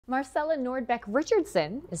Marcella Nordbeck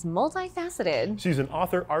Richardson is multifaceted. She's an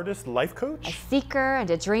author, artist, life coach, a seeker and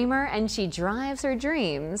a dreamer, and she drives her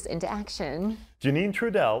dreams into action. Janine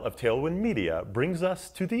Trudell of Tailwind Media brings us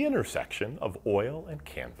to the intersection of oil and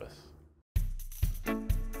canvas.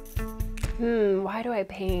 Why do I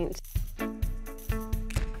paint?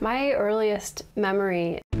 My earliest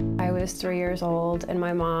memory, I was 3 years old and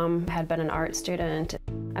my mom had been an art student.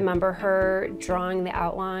 I remember her drawing the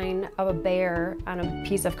outline of a bear on a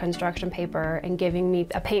piece of construction paper and giving me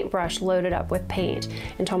a paintbrush loaded up with paint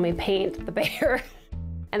and told me paint the bear.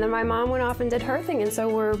 And then my mom went off and did her thing, and so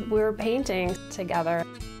we were painting together.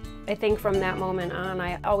 I think from that moment on,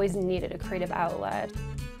 I always needed a creative outlet.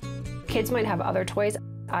 Kids might have other toys.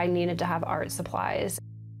 I needed to have art supplies.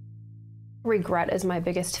 Regret is my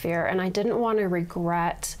biggest fear, and I didn't want to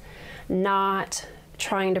regret not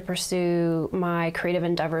trying to pursue my creative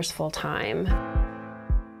endeavors full-time.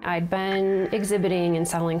 I'd been exhibiting and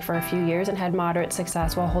selling for a few years and had moderate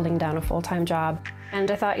success while holding down a full-time job. And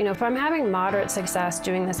I thought, if I'm having moderate success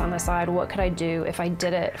doing this on the side, what could I do if I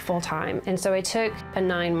did it full-time? And so I took a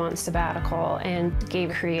 9-month sabbatical and gave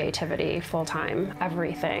creativity full-time,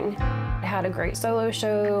 everything. I had a great solo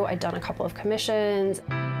show, I'd done a couple of commissions,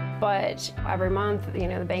 but every month, the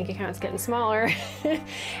bank account's getting smaller.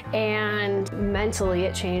 And mentally,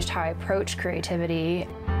 it changed how I approach creativity.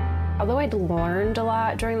 Although I'd learned a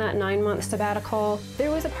lot during that 9-month sabbatical,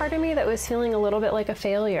 there was a part of me that was feeling a little bit like a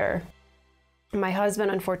failure. My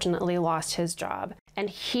husband, unfortunately, lost his job, and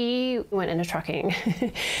he went into trucking.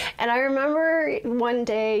 And I remember one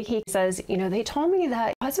day he says, they told me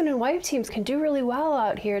that husband and wife teams can do really well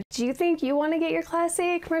out here. Do you think you want to get your Class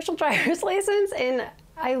A commercial driver's license? And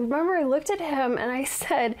I remember I looked at him and I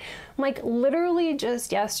said, literally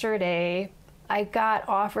just yesterday, I got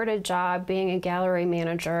offered a job being a gallery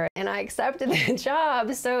manager and I accepted the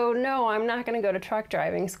job. So no, I'm not going to go to truck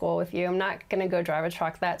driving school with you. I'm not going to go drive a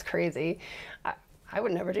truck. That's crazy. I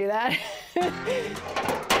would never do that.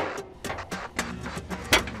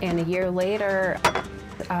 And a year later,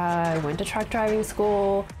 I went to truck driving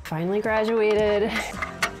school, finally graduated.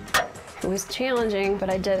 It was challenging, but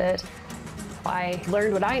I did it. I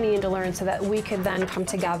learned what I needed to learn so that we could then come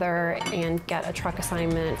together and get a truck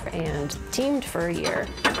assignment and teamed for a year.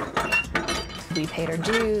 We paid our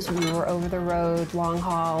dues, we were over the road, long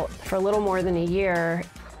haul, for a little more than a year.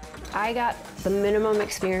 I got the minimum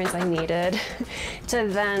experience I needed to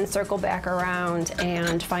then circle back around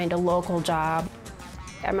and find a local job.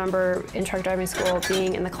 I remember in truck driving school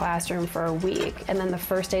being in the classroom for a week, and then the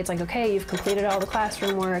first day it's like, okay, you've completed all the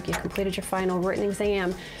classroom work, you've completed your final written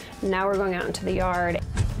exam, now we're going out into the yard.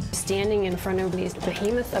 Standing in front of these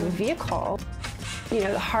behemoths of a vehicle,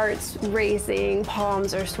 the heart's racing,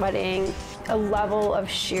 palms are sweating, a level of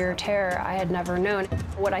sheer terror I had never known.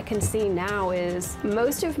 What I can see now is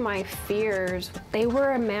most of my fears, they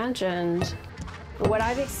were imagined. What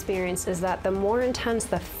I've experienced is that the more intense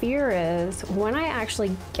the fear is, when I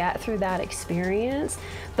actually get through that experience,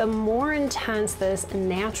 the more intense this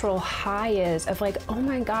natural high is of oh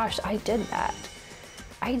my gosh, I did that.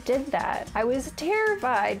 I did that. I was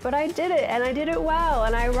terrified, but I did it, and I did it well,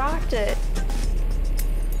 and I rocked it.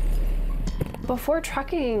 Before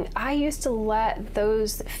trucking, I used to let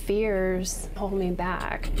those fears hold me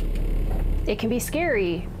back. It can be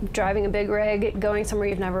scary, driving a big rig, going somewhere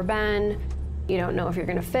you've never been. You don't know if you're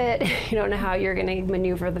gonna fit. You don't know how you're gonna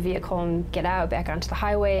maneuver the vehicle and get out back onto the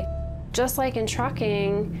highway. Just like in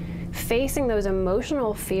trucking, facing those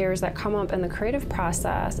emotional fears that come up in the creative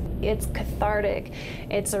process, it's cathartic,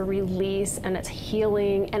 it's a release, and it's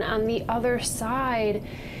healing. And on the other side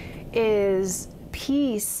is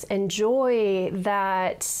peace and joy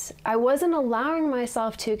that I wasn't allowing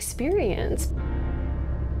myself to experience.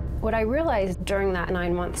 What I realized during that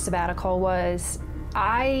 9-month sabbatical was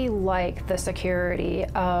I like the security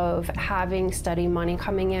of having steady money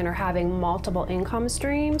coming in or having multiple income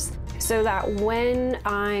streams so that when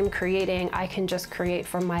I'm creating, I can just create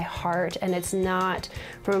from my heart and it's not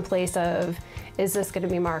from a place of, is this going to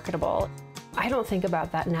be marketable? I don't think about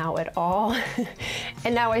that now at all.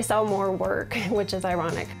 And now I sell more work, which is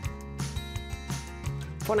ironic.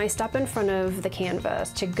 When I step in front of the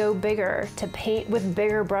canvas to go bigger, to paint with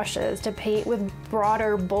bigger brushes, to paint with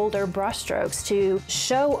broader, bolder brushstrokes, to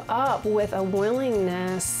show up with a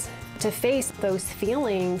willingness to face those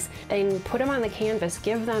feelings and put them on the canvas,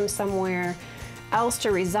 give them somewhere else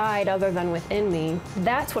to reside other than within me,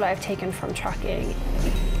 that's what I've taken from trucking.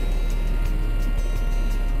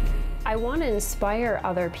 I want to inspire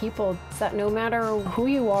other people that no matter who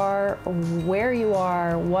you are, where you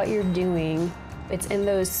are, what you're doing, it's in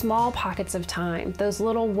those small pockets of time, those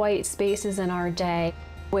little white spaces in our day,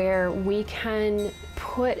 where we can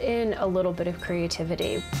put in a little bit of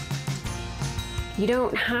creativity. You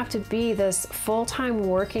don't have to be this full-time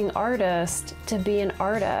working artist to be an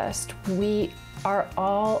artist. We are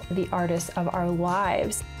all the artists of our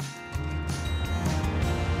lives.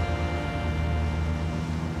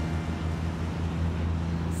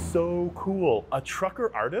 So cool. A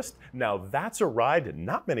trucker artist? Now that's a ride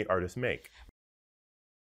not many artists make.